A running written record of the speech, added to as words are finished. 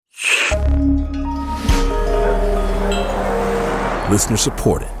Listener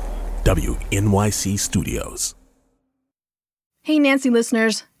supported. WNYC Studios. Hey, Nancy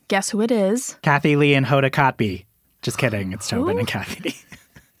listeners. Guess who it is? Kathy Lee and Hoda Kotb. Just kidding. It's Tobin and Kathy Lee.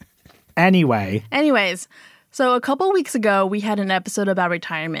 Anyways, so a couple weeks ago, we had an episode about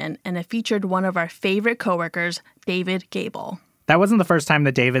retirement, and it featured one of our favorite coworkers, David Gable. That wasn't the first time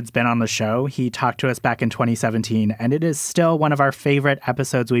that David's been on the show. He talked to us back in 2017, and it is still one of our favorite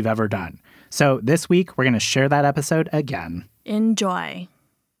episodes we've ever done. So this week, we're going to share that episode again. Enjoy.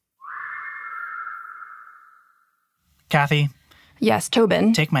 Kathy. Yes,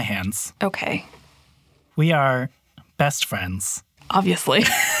 Tobin. Take my hands. Okay. We are best friends. Obviously.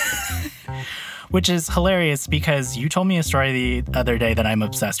 Which is hilarious because you told me a story the other day that I'm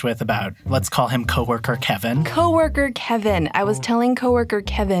obsessed with about, let's call him coworker Kevin. Coworker Kevin. I was telling coworker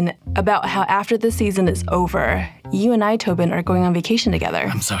Kevin about how after the season is over, you and I, Tobin, are going on vacation together.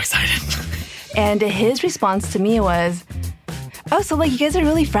 I'm so excited. And his response to me was, oh, so like you guys are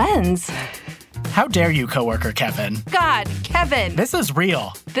really friends. How dare you, coworker Kevin? God, Kevin. This is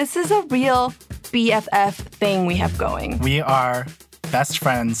real. This is a real BFF thing we have going. We are best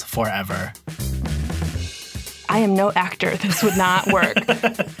friends forever. I am no actor. This would not work.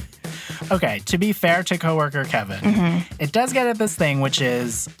 Okay, to be fair to coworker Kevin, it does get at this thing, which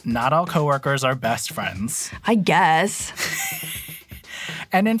is not all coworkers are best friends. I guess.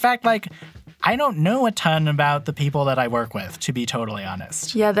 And in fact, I don't know a ton about the people that I work with, to be totally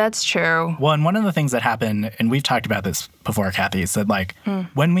honest. Yeah, that's true. Well, and one of the things that happened, and we've talked about this before, Kathy, is that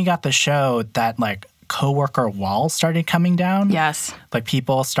when we got the show, that coworker wall started coming down. Yes.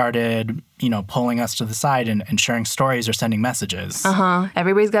 People started, pulling us to the side and sharing stories or sending messages.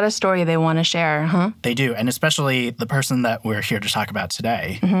 Everybody's got a story they want to share, huh? They do. And especially the person that we're here to talk about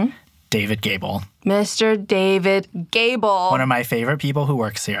today, David Gable. Mr. David Gable. One of my favorite people who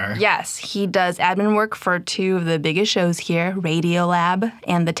works here. Yes, he does admin work for two of the biggest shows here, Radiolab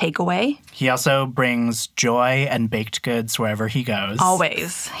and The Takeaway. He also brings joy and baked goods wherever he goes.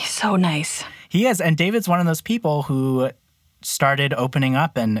 Always. He's so nice. He is. And David's one of those people who started opening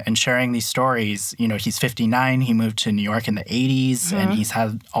up and sharing these stories. He's 59. He moved to New York in the 80s, and he's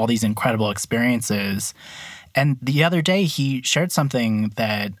had all these incredible experiences. And the other day, he shared something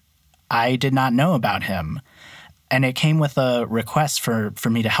that I did not know about him. And it came with a request for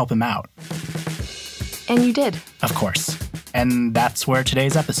me to help him out. And you did. Of course. And that's where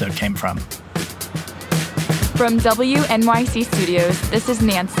today's episode came from. From WNYC Studios, this is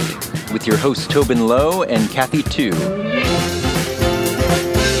Nancy. With your hosts Tobin Lowe and Kathy Tu.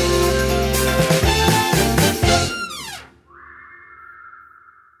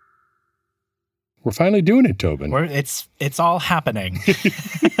 We're finally doing it, Tobin. It's all happening. We've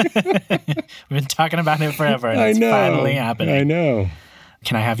been talking about it forever, and it's finally happening. I know.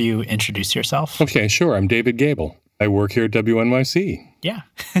 Can I have you introduce yourself? Okay, sure. I'm David Gable. I work here at WNYC. Yeah.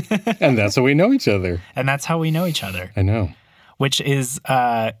 And that's how we know each other. And that's how we know each other. I know. Which is,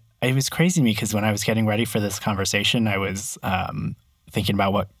 it was crazy to me because when I was getting ready for this conversation, I was thinking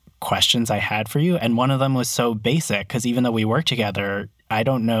about what questions I had for you. And one of them was so basic because even though we work together, I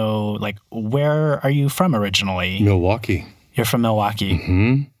don't know, where are you from originally? Milwaukee. You're from Milwaukee.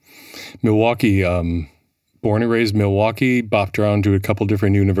 Mm-hmm. Milwaukee, born and raised Milwaukee, bopped around to a couple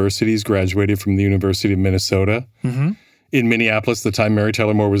different universities, graduated from the University of Minnesota. Mm-hmm. In Minneapolis, the time Mary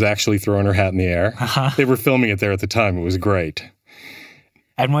Tyler Moore was actually throwing her hat in the air. They were filming it there at the time. It was great.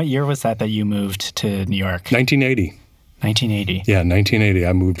 And what year was that you moved to New York? 1980. 1980. Yeah, 1980.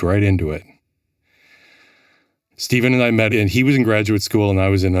 I moved right into it. Stephen and I met, and he was in graduate school and I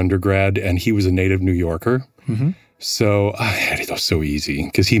was in undergrad, and he was a native New Yorker. Mm-hmm. So it was so easy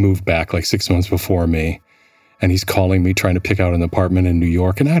because he moved back 6 months before me, and he's calling me trying to pick out an apartment in New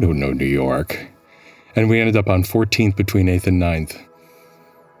York, and I don't know New York. And we ended up on 14th between 8th and 9th.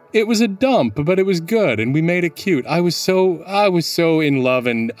 It was a dump, but it was good, and we made it cute. I was so in love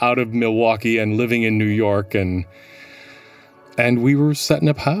and out of Milwaukee and living in New York, and we were setting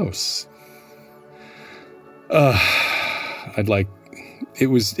up house. It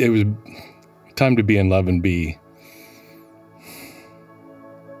was time to be in love and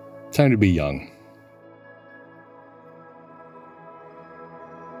time to be young.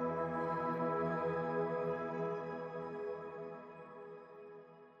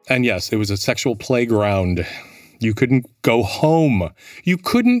 And yes, it was a sexual playground. You couldn't go home. You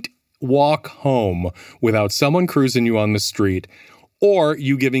couldn't walk home without someone cruising you on the street, or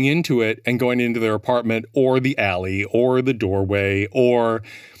you giving into it and going into their apartment or the alley or the doorway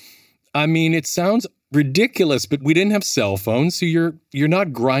it sounds ridiculous, but we didn't have cell phones, so you're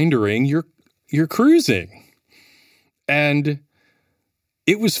not grindering, you're cruising. And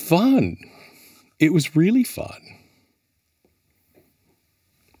it was fun. It was really fun.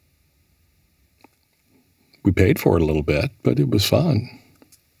 We paid for it a little bit, but it was fun.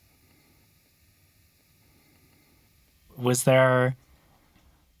 Was there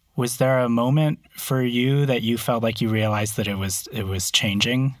a moment for you that you felt like you realized that it was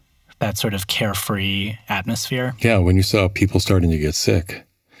changing, that sort of carefree atmosphere? Yeah, when you saw people starting to get sick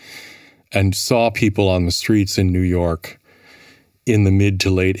and saw people on the streets in New York in the mid to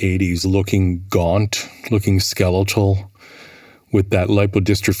late 80s looking gaunt, looking skeletal, with that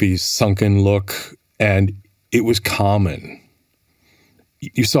lipodystrophy sunken look, and it was common.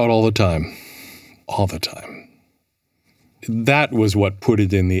 You saw it all the time. All the time. That was what put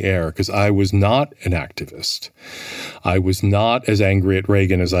it in the air, because I was not an activist. I was not as angry at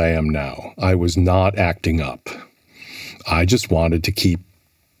Reagan as I am now. I was not acting up. I just wanted to keep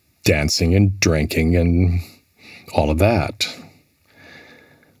dancing and drinking and all of that.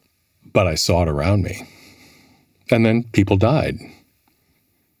 But I saw it around me. And then people died.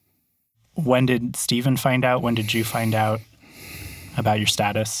 When did Stephen find out? When did you find out about your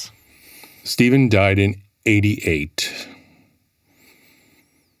status? Stephen died in 88.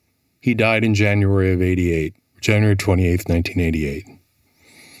 He died in January of 88, January 28th, 1988.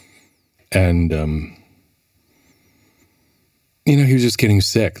 And, he was just getting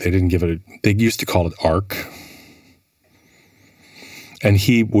sick. They didn't give it they used to call it ARC. And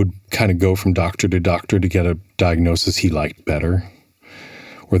he would kind of go from doctor to doctor to get a diagnosis he liked better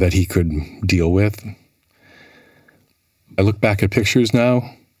or that he could deal with. I look back at pictures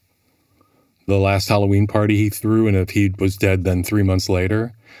now. The last Halloween party he threw, and if he was dead then 3 months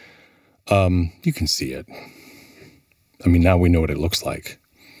later, you can see it. I mean, now we know what it looks like.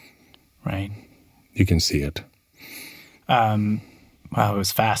 Right. You can see it. Wow, it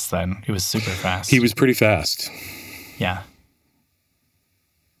was fast then. It was super fast. He was pretty fast. Yeah.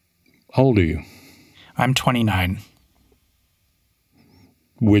 How old are you? I'm 29.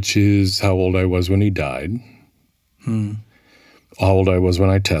 Which is how old I was when he died. How old I was when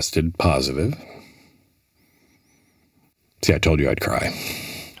I tested positive. See, I told you I'd cry.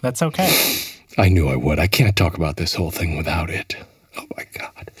 That's okay. I knew I would. I can't talk about this whole thing without it. Oh, my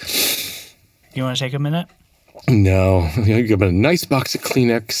God. You want to take a minute? No. You got a nice box of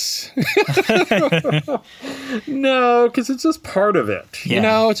Kleenex. No, because it's just part of it.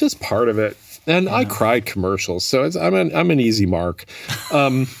 Yeah. It's just part of it. And I cried commercials, so I'm an easy mark.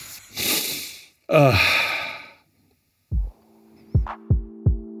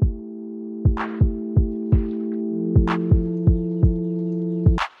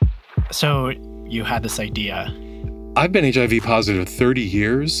 So you had this idea. I've been HIV positive 30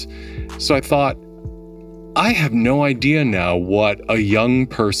 years, so I thought, I have no idea now what a young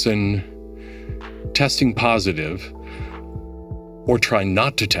person testing positive or trying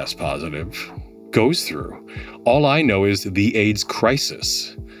not to test positive goes through. All I know is the AIDS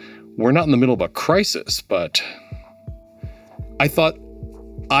crisis. We're not in the middle of a crisis, but I thought,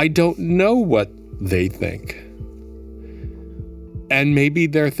 I don't know what they think. And maybe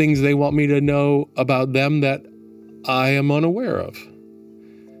there are things they want me to know about them that I am unaware of.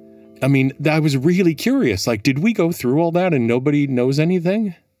 I mean, I was really curious. Like, did we go through all that and nobody knows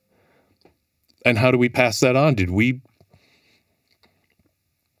anything? And how do we pass that on? Did we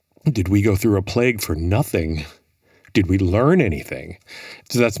go through a plague for nothing? Did we learn anything?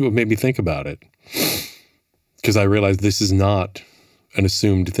 So that's what made me think about it. Because I realized this is not an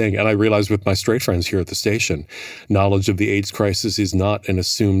assumed thing. And I realized with my straight friends here at the station, knowledge of the AIDS crisis is not an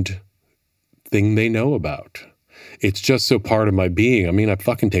assumed thing they know about. It's just so part of my being. I mean, I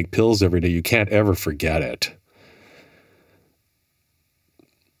fucking take pills every day. You can't ever forget it.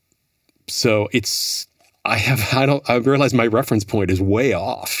 So I realize my reference point is way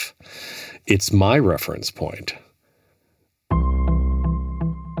off. It's my reference point.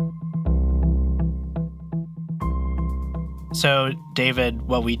 So, David,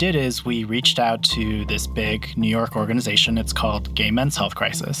 what we did is we reached out to this big New York organization. It's called Gay Men's Health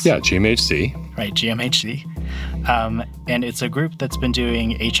Crisis. Yeah, GMHC. Right, GMHC. And it's a group that's been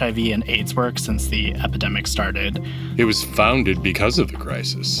doing HIV and AIDS work since the epidemic started. It was founded because of the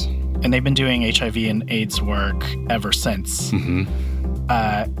crisis. And they've been doing HIV and AIDS work ever since. Mm-hmm.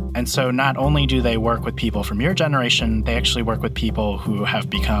 And so not only do they work with people from your generation, they actually work with people who have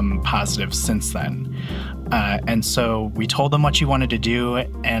become positive since then. And so we told them what you wanted to do,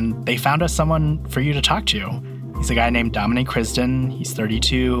 and they found us someone for you to talk to. He's a guy named Dominic Crisden. He's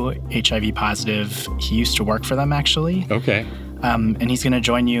 32, HIV positive. He used to work for them, actually. Okay. And he's going to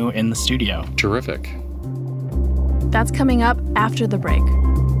join you in the studio. Terrific. That's coming up after the break.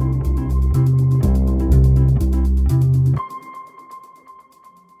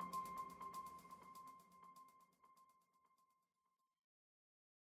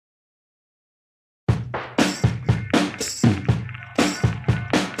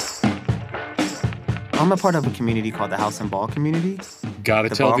 I'm a part of a community called the House and Ball community. Gotta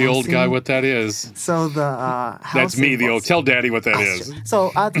tell the old guy what that is. So the House That's me, the old. Tell Daddy what that is.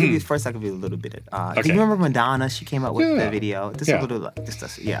 So I'll give you first. I'll give you a little bit. Do you remember Madonna? She came out with the video. Just a little.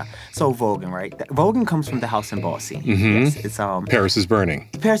 So Vogan, right? Vogan comes from the House and Ball scene. Mm-hmm. Yes, it's Paris is Burning.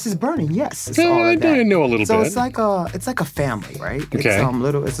 Paris is Burning. Yes, it's all I know a little bit. So it's like a family, right? Okay.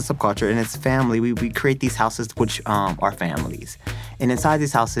 It's a subculture, and it's family. We create these houses which are families, and inside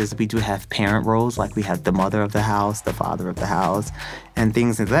these houses we do have parent roles, like we have the mother of the house, the father of the house, and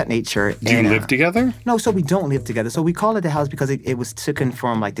things of that nature. Do you live together? No, so we don't live together. So we call it the house because it was taken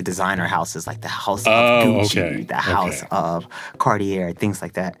from like the designer houses, like the house of Gucci, the house of Cartier, things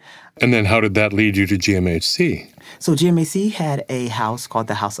like that. And then how did that lead you to GMHC? So GMHC had a house called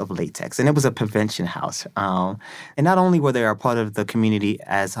the House of Latex, and it was a prevention house. And not only were they a part of the community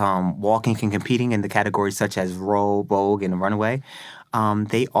as walking and competing in the categories such as Row, Vogue, and Runway,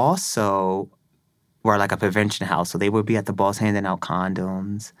 they also were like a prevention house. So they would be at the balls handing out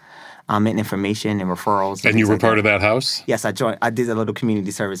condoms, and information and referrals. And you were part of that house? Yes, I joined. I did a little community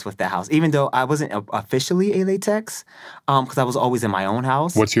service with that house, even though I wasn't officially a Latex, because I was always in my own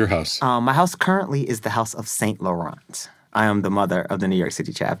house. What's your house? My house currently is the House of Saint Laurent. I am the mother of the New York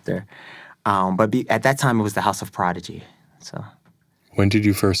City chapter. But at that time, it was the House of Prodigy. So, when did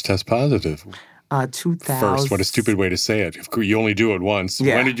you first test positive? 2000. First, what a stupid way to say it. You only do it once.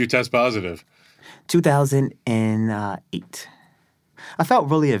 Yeah. When did you test positive? 2008. I felt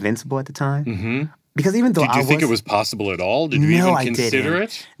really invincible at the time. Mm-hmm. Because even though did you think it was possible at all? Did you even consider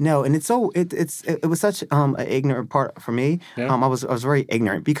it? No, and it was such an ignorant part for me. Yeah. I was very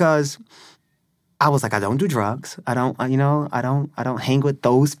ignorant because I was like, I don't do drugs. I don't hang with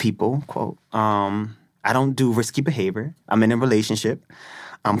those people. Quote. I don't do risky behavior. I'm in a relationship.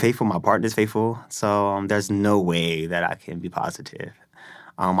 I'm faithful. My partner's faithful. So there's no way that I can be positive.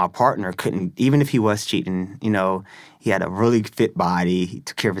 My partner couldn't, even if he was cheating, he had a really fit body. He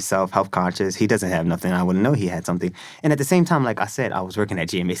took care of himself, health conscious. He doesn't have nothing. I wouldn't know he had something. And at the same time, like I said, I was working at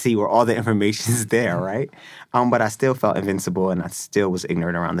GMAC where all the information is there, right? But I still felt invincible, and I still was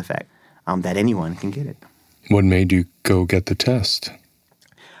ignorant around the fact that anyone can get it. What made you go get the test?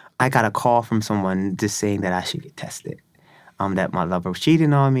 I got a call from someone just saying that I should get tested. That my lover was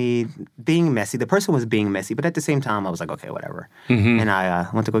cheating on me, being messy. The person was being messy, but at the same time, I was like, okay, whatever. Mm-hmm. And I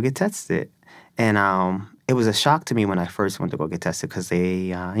went to go get tested. And it was a shock to me when I first went to go get tested because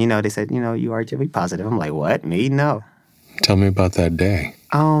they said, you are HIV positive. I'm like, what? Me? No. Tell me about that day.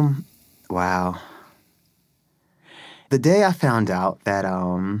 Wow. The day I found out that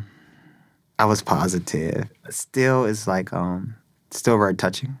I was positive still is like, still very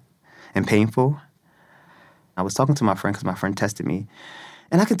touching and painful. I was talking to my friend because my friend tested me,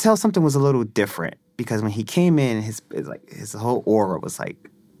 and I could tell something was a little different because when he came in, his whole aura was like,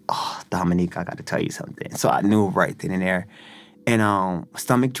 "Oh, Dominique, I got to tell you something." So I knew right then and there, and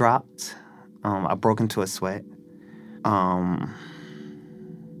stomach dropped. I broke into a sweat.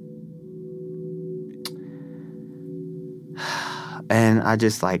 And I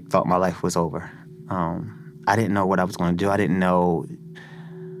just thought my life was over. I didn't know what I was going to do.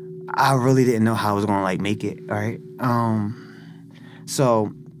 I really didn't know how I was going to make it, all right?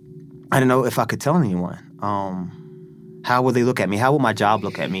 So I didn't know if I could tell anyone. How would they look at me? How would my job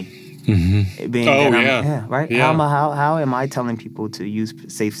look at me? Mm-hmm. Right? Yeah. How am I telling people to use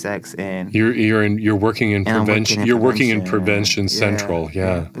safe sex? And you're working in prevention. You're working in prevention central.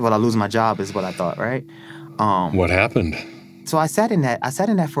 Yeah. Well, I lose my job is what I thought, right? What happened? So I sat in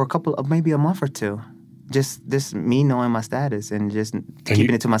that for maybe a month or two. Just this me knowing my status and just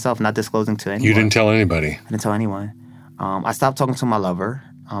keeping it to myself, not disclosing to anyone. You didn't tell anybody? I didn't tell anyone. I stopped talking to my lover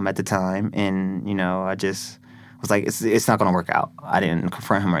at the time, and, I just was like, it's not going to work out. I didn't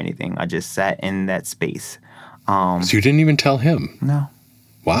confront him or anything. I just sat in that space. So you didn't even tell him? No.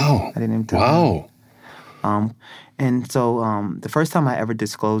 Wow. I didn't even tell him. And so the first time I ever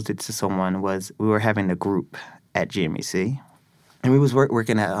disclosed it to someone was we were having a group at GMAC. And we was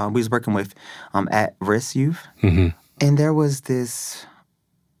working with at-risk youth, mm-hmm. And there was this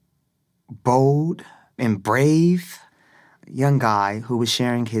bold and brave young guy who was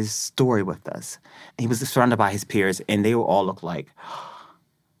sharing his story with us. He was surrounded by his peers, and they all looked like,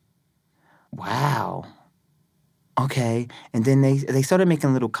 wow, okay. And then they started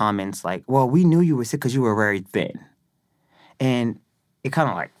making little comments like, well, we knew you were sick because you were very thin. And it kind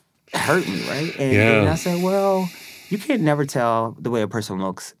of hurt me, right? And I said, well, you can't never tell the way a person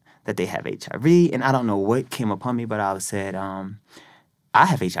looks that they have HIV. And I don't know what came upon me, but I said, I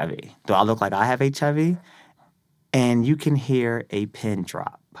have HIV. Do I look like I have HIV? And you can hear a pin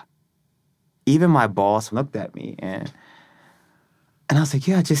drop. Even my boss looked at me, and I was like,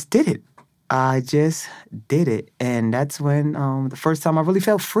 yeah, I just did it. I just did it. And that's when the first time I really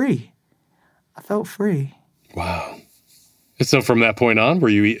felt free. I felt free. Wow. So from that point on, were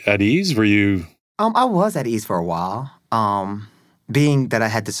you at ease? Were you... I was at ease for a while. Being that I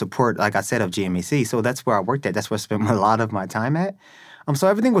had the support, like I said, of GMAC. So that's where I worked at. That's where I spent a lot of my time at. So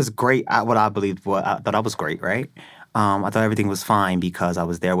everything was great. I thought I was great, right? I thought everything was fine because I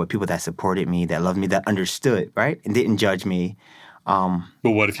was there with people that supported me, that loved me, that understood, right? And didn't judge me.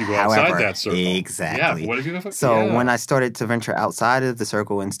 But what if you go outside that circle? Exactly. Yeah, what if you go... So when I started to venture outside of the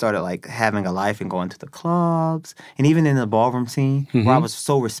circle and started like having a life and going to the clubs and even in the ballroom scene where I was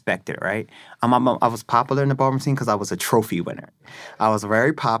so respected, right? I was popular in the ballroom scene because I was a trophy winner. I was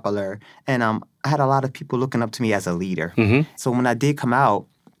very popular and I had a lot of people looking up to me as a leader. So when I did come out,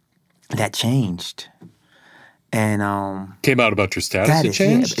 that changed. And came out about your status? It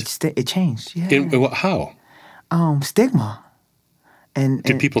changed? Yeah, it changed, yeah. How? Stigma. And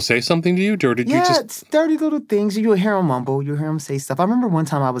did people say something to you? Or did you just... it's dirty little things. You'll hear them mumble. You'll hear them say stuff. I remember one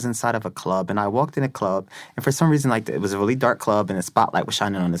time I was inside of a club, and I walked in a club, and for some reason, like, it was a really dark club, and the spotlight was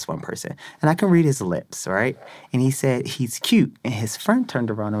shining on this one person. And I can read his lips, right? And he said, he's cute. And his friend turned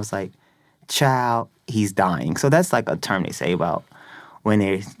around and was like, child, he's dying. So that's like a term they say about when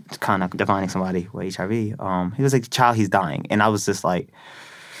they're kind of defining somebody with HIV. He was like, child, he's dying. And I was just like,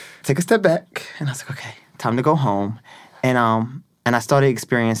 take a step back. And I was like, okay, time to go home. And I started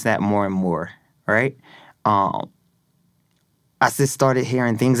experiencing that more and more, right? I just started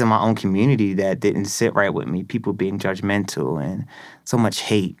hearing things in my own community that didn't sit right with me. People being judgmental and so much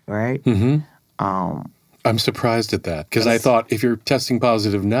hate, right? I'm surprised at that because I thought if you're testing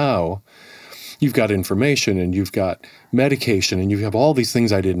positive now, you've got information and you've got medication and you have all these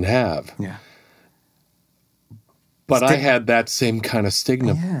things I didn't have. Yeah. But I had that same kind of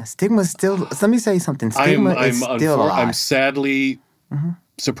stigma. Yeah, stigma's still... Let me say something. Stigma is still alive. I'm sadly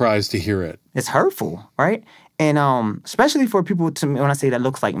surprised to hear it. It's hurtful, right? And especially for people, when I say that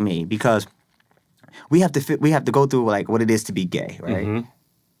looks like me, because we have to go through like what it is to be gay, right?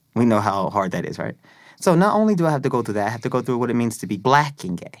 We know how hard that is, right? So not only do I have to go through that, I have to go through what it means to be black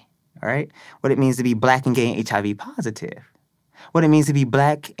and gay, all right? What it means to be black and gay and HIV positive. What it means to be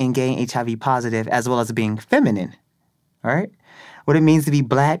black and gay and HIV positive, as well as being feminine. All right? What it means to be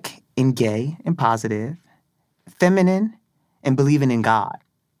black and gay and positive, feminine, and believing in God.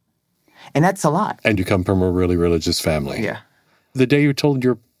 And that's a lot. And you come from a really religious family. Yeah. The day you told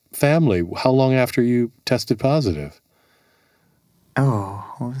your family, how long after you tested positive?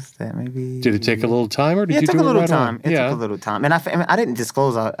 Oh, what was that? Maybe... Did it take a little time or did you do it right on? It took a little time. And I didn't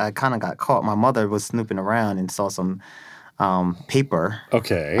disclose. I kind of got caught. My mother was snooping around and saw some... paper.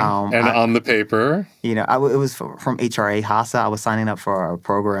 Okay. On the paper? You know, it was from HRA, HASA. I was signing up for a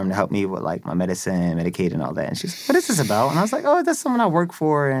program to help me with, like, my medicine, Medicaid, and all that. And she's like, what is this about? And I was like, oh, that's someone I work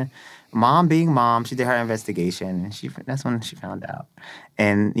for. And mom being mom, she did her investigation. And that's when she found out.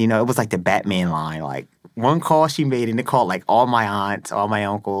 And, you know, it was like the Batman line. Like, one call she made, and it called, like, all my aunts, all my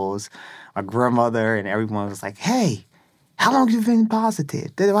uncles, my grandmother, and everyone was like, hey, how long have you been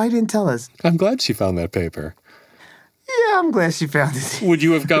positive? Why you didn't tell us? I'm glad she found that paper. Yeah, I'm glad she found it. Would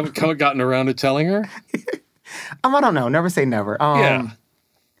you have gotten around to telling her? I don't know. Never say never. Yeah.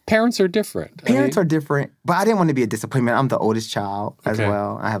 Parents are different. Parents are different, but I didn't want to be a disappointment. I'm the oldest child as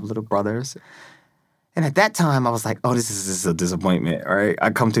well. I have little brothers. And at that time, I was like, oh, this is a disappointment, right?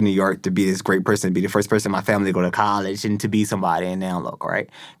 I come to New York to be this great person, to be the first person in my family to go to college and to be somebody, and now look, right?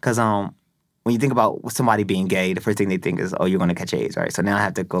 Because when you think about somebody being gay, the first thing they think is, oh, you're going to catch AIDS, right? So now I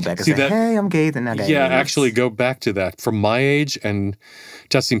have to go back and say, hey, I'm gay, then I got AIDS. Yeah, actually go back to that. From my age and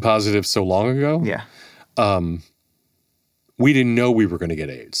testing positive so long ago, we didn't know we were going to get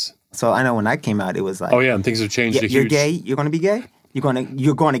AIDS. So I know when I came out, it was like... Oh, yeah, and things have changed a huge... You're gay, you're going to be gay, you're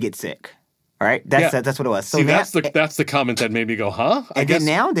going to get sick, all right? That's what it was. So see, that's the comment that made me go, huh? I guess then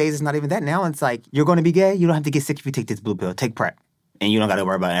nowadays, it's not even that. Now it's like, you're going to be gay, you don't have to get sick if you take this blue pill. Take PrEP, and you don't got to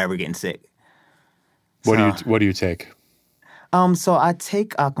worry about ever getting sick. What do you take? So I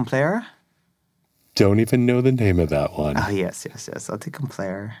take Complera. Don't even know the name of that one. Oh, yes. I'll take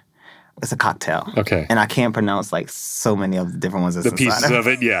Complera. It's a cocktail. Okay. And I can't pronounce like so many of the different ones that's the pieces of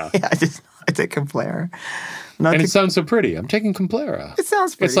it, yeah. Yeah, I take Complera. And it sounds so pretty. I'm taking Complera. It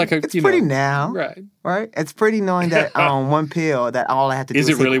sounds pretty. It's pretty now. Right? It's pretty knowing that one pill, that all I have to do is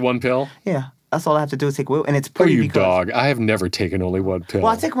it really one pill? Yeah. That's all I have to do is take one. And it's pretty you dog. I have never taken only one pill.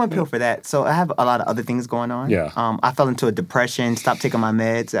 Well, I take one pill for that. So I have a lot of other things going on. Yeah. I fell into a depression, stopped taking my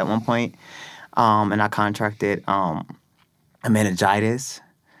meds at one point, and I contracted a meningitis,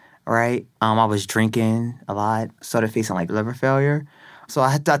 right? I was drinking a lot, started facing like liver failure. So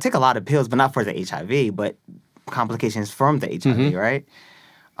I take a lot of pills, but not for the HIV, but complications from the HIV, right?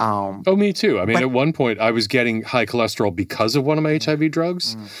 Me too. I mean, at one point, I was getting high cholesterol because of one of my HIV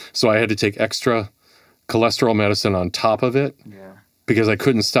drugs. So I had to take extra cholesterol medicine on top of it because I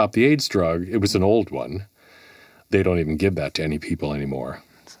couldn't stop the AIDS drug. It was an old one. They don't even give that to any people anymore.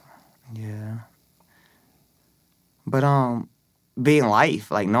 Yeah. But being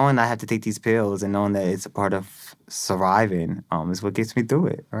life, like knowing I have to take these pills and knowing that it's a part of surviving is what gets me through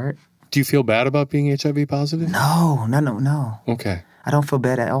it, right? Do you feel bad about being HIV positive? No. Okay. I don't feel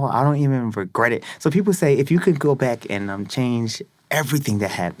bad at all. I don't even regret it. So people say, if you could go back and change everything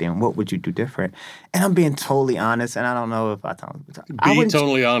that happened, what would you do different? And I'm being totally honest, and I don't know if I tell them. Be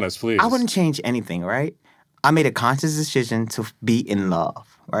totally honest, please. I wouldn't change anything, right? I made a conscious decision to be in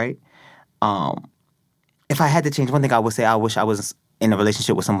love, right? If I had to change one thing, I would say I wish I was in a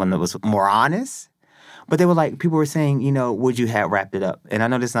relationship with someone that was more honest. But they were like, people were saying, would you have wrapped it up? And I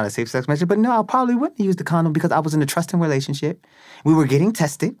know this is not a safe sex measure, but no, I probably wouldn't use the condom because I was in a trusting relationship. We were getting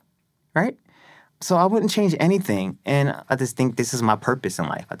tested, right? So I wouldn't change anything. And I just think this is my purpose in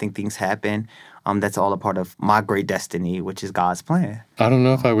life. I think things happen. That's all a part of my great destiny, which is God's plan. I don't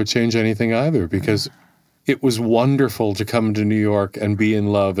know if I would change anything either because it was wonderful to come to New York and be in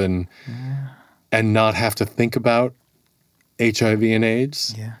love and not have to think about HIV and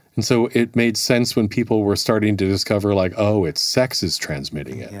AIDS. Yeah. And so it made sense when people were starting to discover, like, oh, it's sex is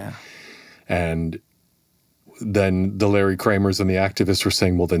transmitting it. Yeah. And then the Larry Kramers and the activists were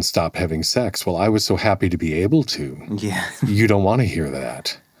saying, well, then stop having sex. Well, I was so happy to be able to. Yeah. You don't want to hear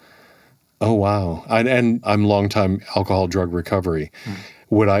that. Oh, wow. And I'm long-time alcohol drug recovery.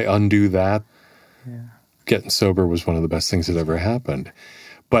 Would I undo that? Yeah. Getting sober was one of the best things that ever happened.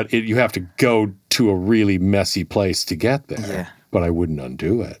 But you have to go to a really messy place to get there. Yeah. But I wouldn't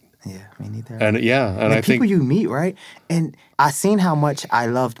undo it. Yeah, me neither. And I think people you meet, right? And I seen how much I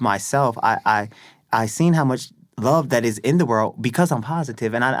loved myself. I seen how much love that is in the world because I'm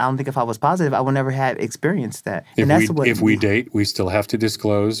positive. And I don't think if I was positive, I would never have experienced that. If we date, we still have to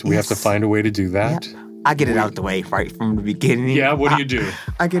disclose. We have to find a way to do that. Yeah. I get it out the way right from the beginning. Yeah, what do you do?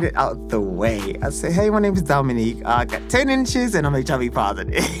 I get it out the way. I say, hey, my name is Dominique. I got 10 inches and I'm HIV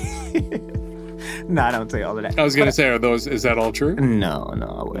positive. No, I don't say all of that. I was going to say, is that all true? No,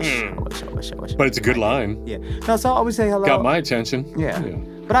 I wish. But it's a good line. Yeah. No, so I always say hello. Got my attention. Yeah.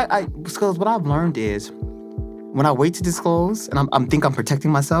 But because what I've learned is when I wait to disclose, and I think I'm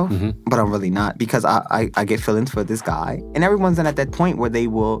protecting myself, but I'm really not because I get feelings for this guy. And everyone's at that point where they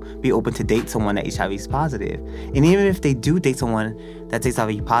will be open to date someone that HIV is positive. And even if they do date someone that's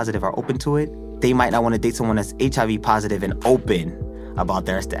HIV positive or open to it, they might not want to date someone that's HIV positive and open about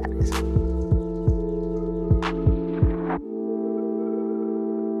their status.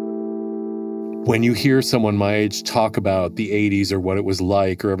 When you hear someone my age talk about the 80s or what it was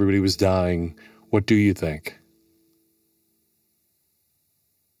like or everybody was dying, what do you think?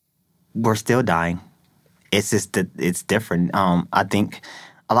 We're still dying. It's just that it's different. I think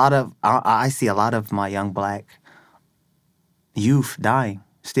I see a lot of my young Black youth dying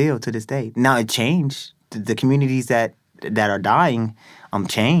still to this day. Now it changed. The communities that are dying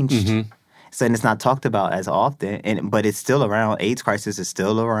changed. So and it's not talked about as often, but it's still around. AIDS crisis is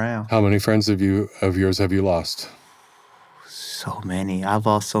still around. How many friends of yours have you lost? So many. I've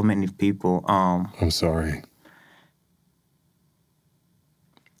lost so many people. I'm sorry.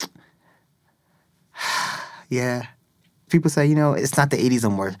 Yeah. People say, it's not the 80s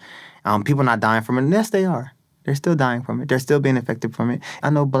anymore. People not dying from it. And yes, they are. They're still dying from it. They're still being affected from it. I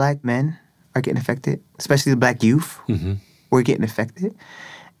know Black men are getting affected, especially the Black youth. We're getting affected.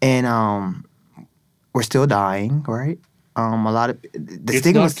 And we're still dying, right? A lot of the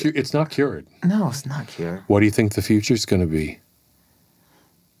stigma. It's not cured. No, it's not cured. What do you think the future's going to be?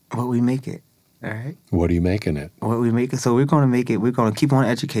 What we make it, all right? What are you making it? What we make it. So we're going to make it. We're going to keep on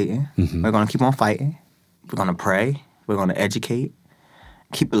educating. We're going to keep on fighting. We're going to pray. We're going to educate.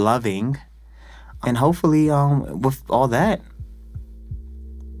 Keep loving. And hopefully, with all that,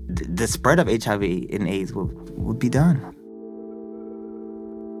 the spread of HIV and AIDS will be done.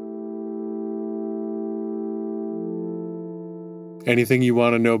 Anything you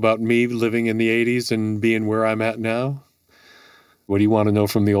want to know about me living in the 80s and being where I'm at now? What do you want to know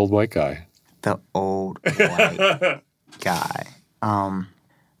from the old white guy? The old white guy.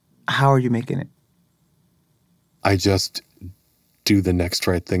 How are you making it? I just do the next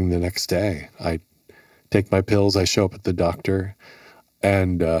right thing the next day. I take my pills, I show up at the doctor,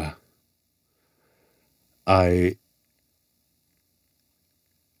 and I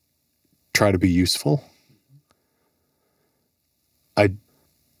try to be useful.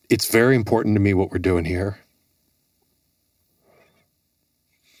 It's very important to me what we're doing here.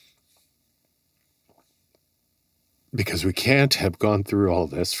 Because we can't have gone through all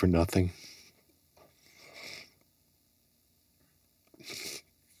this for nothing.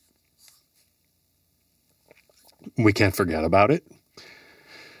 We can't forget about it.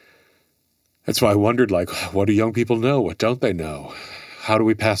 That's why I wondered, like, what do young people know? What don't they know? How do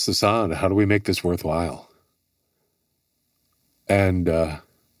we pass this on? How do we make this worthwhile? And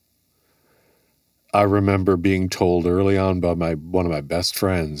I remember being told early on by one of my best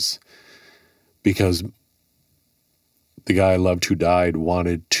friends, because the guy I loved who died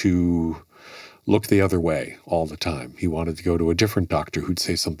wanted to look the other way all the time. He wanted to go to a different doctor who'd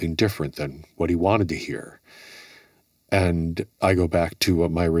say something different than what he wanted to hear. And I go back to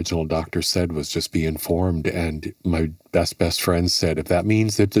what my original doctor said was just be informed. And my best friend said, if that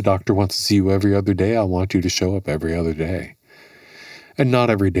means that the doctor wants to see you every other day, I want you to show up every other day. And not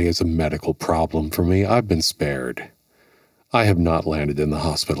every day is a medical problem for me. I've been spared. I have not landed in the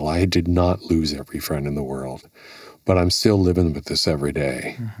hospital. I did not lose every friend in the world. But I'm still living with this every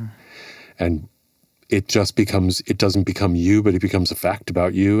day. Mm-hmm. And it doesn't become you, but it becomes a fact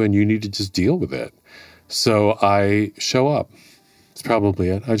about you, and you need to just deal with it. So I show up. It's probably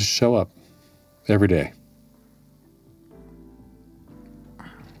it. I just show up every day.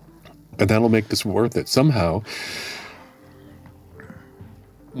 And that'll make this worth it. Somehow,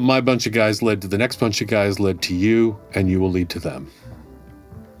 my bunch of guys led to the next bunch of guys, led to you, and you will lead to them.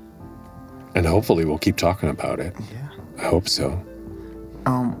 And hopefully we'll keep talking about it. Yeah. I hope so.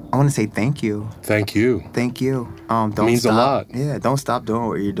 I want to say thank you. Thank you. Thank you. Don't it means stop. a lot. Yeah, don't stop doing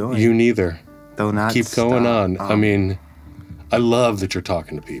what you're doing. You neither. Do not keep going stop. on. I mean, I love that you're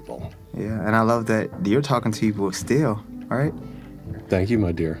talking to people. Yeah, and I love that you're talking to people still. All right? Thank you,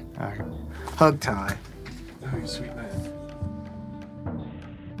 my dear. All right. Hug time. Oh, you sweet man.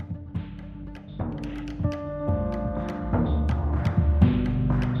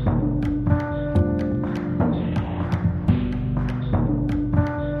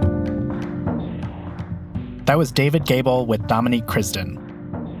 That was David Gable with Dominique Crisden.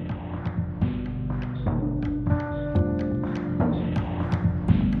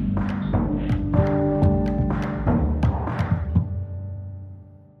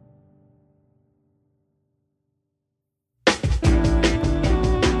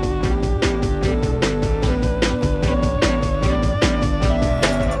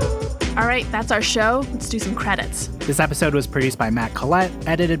 That's our show. Let's do some credits. This episode was produced by Matt Collette,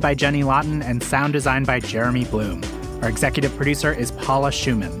 edited by Jenny Lawton, and sound designed by Jeremy Bloom. Our executive producer is Paula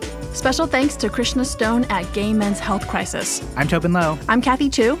Schumann. Special thanks to Krishna Stone at Gay Men's Health Crisis. I'm Tobin Lowe. I'm Kathy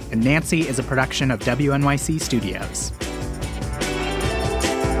Chu. And Nancy is a production of WNYC Studios.